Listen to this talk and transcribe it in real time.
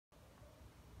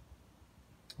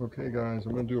Okay guys,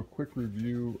 I'm going to do a quick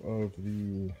review of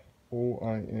the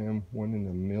OIM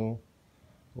 1-in-a-mill,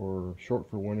 or short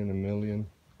for 1 in a million.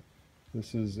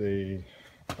 This is a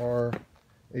ATO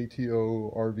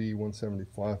RV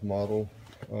 175 model.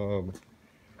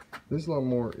 This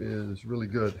lawnmower is really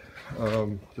good.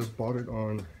 Just bought it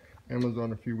on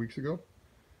Amazon a few weeks ago.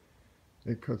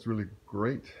 It cuts really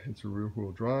great. It's a rear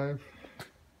wheel drive.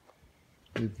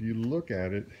 If you look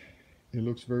at it, it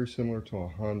looks very similar to a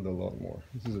Honda lawnmower.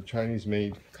 This is a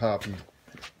Chinese-made copy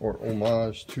or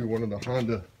homage to one of the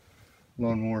Honda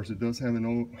lawnmowers. It does have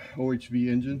an OHV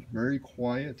engine, very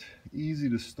quiet, easy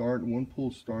to start, one pull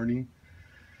starting.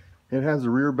 It has a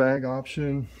rear bag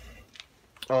option.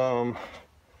 Mulches,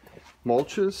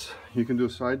 you can do a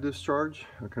side discharge.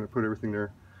 I kind of put everything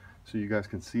there so you guys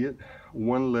can see it.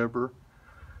 One lever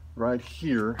right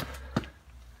here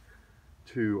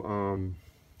to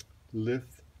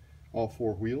lift all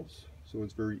four wheels, so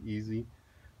it's very easy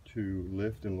to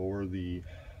lift and lower the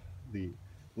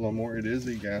lawnmower. It is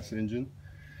a gas engine.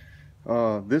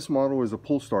 This model is a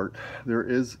pull start. There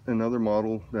is another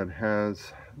model that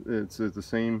has, it's the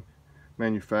same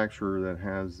manufacturer that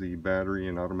has the battery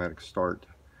and automatic start.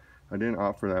 I didn't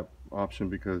opt for that option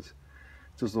because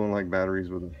I just don't like batteries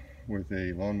with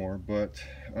a lawnmower. But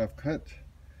I've cut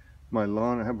my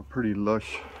lawn. I have a pretty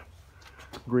lush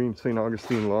green St.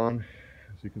 Augustine lawn.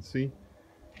 As you can see,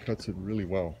 cuts it really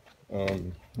well.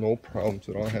 No problems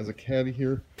at all. It has a caddy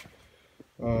here.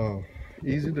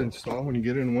 Easy to install when you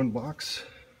get it in one box.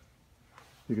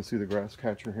 You can see the grass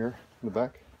catcher here in the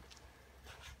back.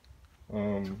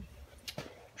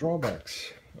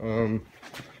 Drawbacks.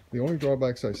 The only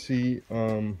drawbacks I see,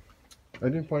 I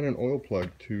didn't find an oil plug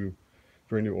to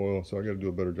drain the oil, so I got to do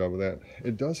a better job of that.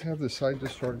 It does have the side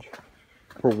discharge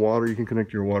for water. You can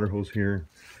connect your water hose here.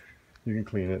 You can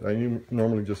clean it. I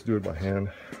normally just do it by hand.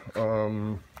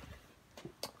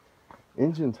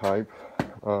 Engine type,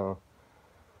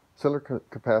 cylinder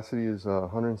capacity is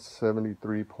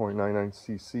 173.99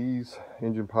 cc's.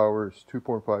 Engine power is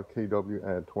 2.5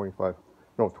 kW at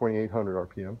 2800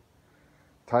 RPM.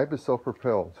 Type is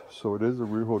self-propelled, so it is a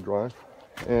rear wheel drive.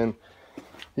 And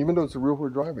even though it's a rear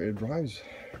wheel drive, it drives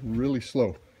really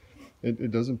slow.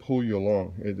 It doesn't pull you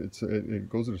along. It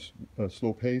goes at a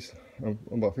slow pace. I'm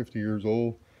about 50 years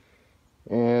old,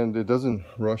 and it doesn't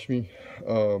rush me.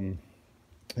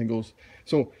 It goes.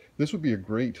 So this would be a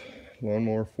great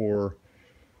lawnmower for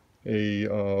a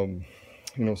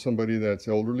somebody that's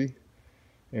elderly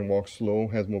and walks slow,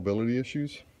 has mobility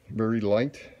issues. Very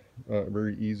light,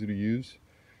 very easy to use.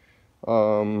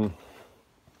 What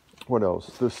else?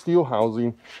 The steel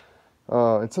housing.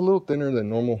 It's a little thinner than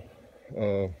normal.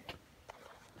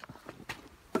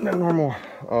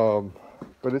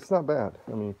 But it's not bad.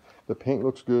 I mean, the paint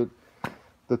looks good.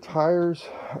 The tires,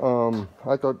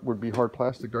 I thought would be hard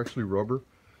plastic. They're actually rubber,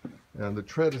 and the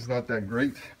tread is not that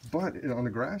great, but on the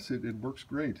grass it works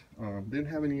great. Didn't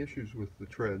have any issues with the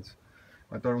treads.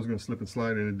 I thought it was going to slip and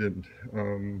slide, and it didn't.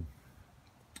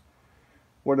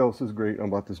 What else is great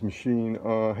about this machine?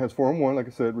 Has 4-in-1, like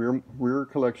I said, rear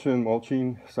collection,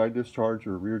 mulching, side discharge,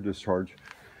 or rear discharge.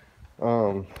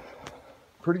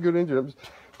 Pretty good engine.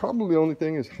 Probably the only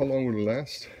thing is how long would it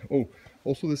last. Oh,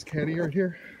 also this caddy right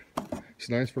here. It's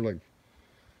nice for, like,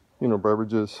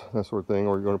 beverages, that sort of thing.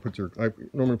 Or you're going to put I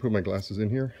normally put my glasses in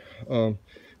here.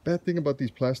 Bad thing about these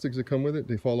plastics that come with it,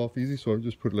 they fall off easy, so I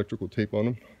just put electrical tape on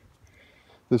them.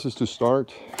 This is to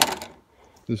start.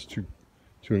 This is to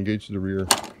engage the rear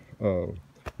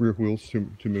wheels to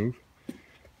move.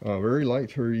 Very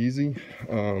light, very easy.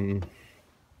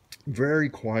 Very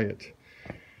quiet.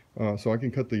 So I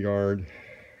can cut the yard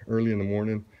early in the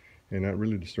morning and not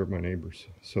really disturb my neighbors.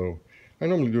 So I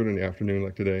normally do it in the afternoon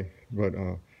like today, but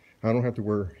I don't have to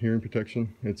wear hearing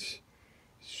protection. It's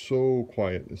so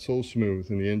quiet, it's so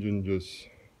smooth, and the engine just,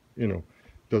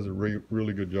 does a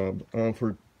really good job.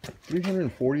 For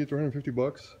 340, 350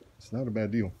 bucks, it's not a bad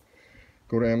deal.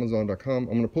 Go to Amazon.com. I'm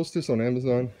going to post this on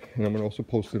Amazon, and I'm going to also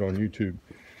post it on YouTube,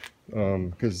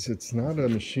 because it's not a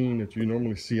machine that you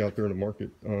normally see out there in the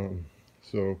market.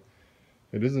 So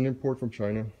it is an import from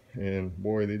China, and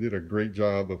boy, they did a great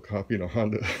job of copying a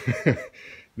Honda.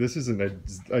 This is an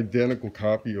identical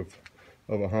copy of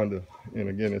a Honda, and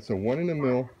again, it's a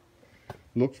 1-in-a-mill.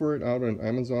 Look for it out on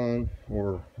Amazon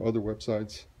or other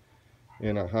websites,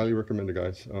 and I highly recommend it,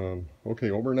 guys. Okay,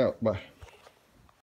 over and out. Bye.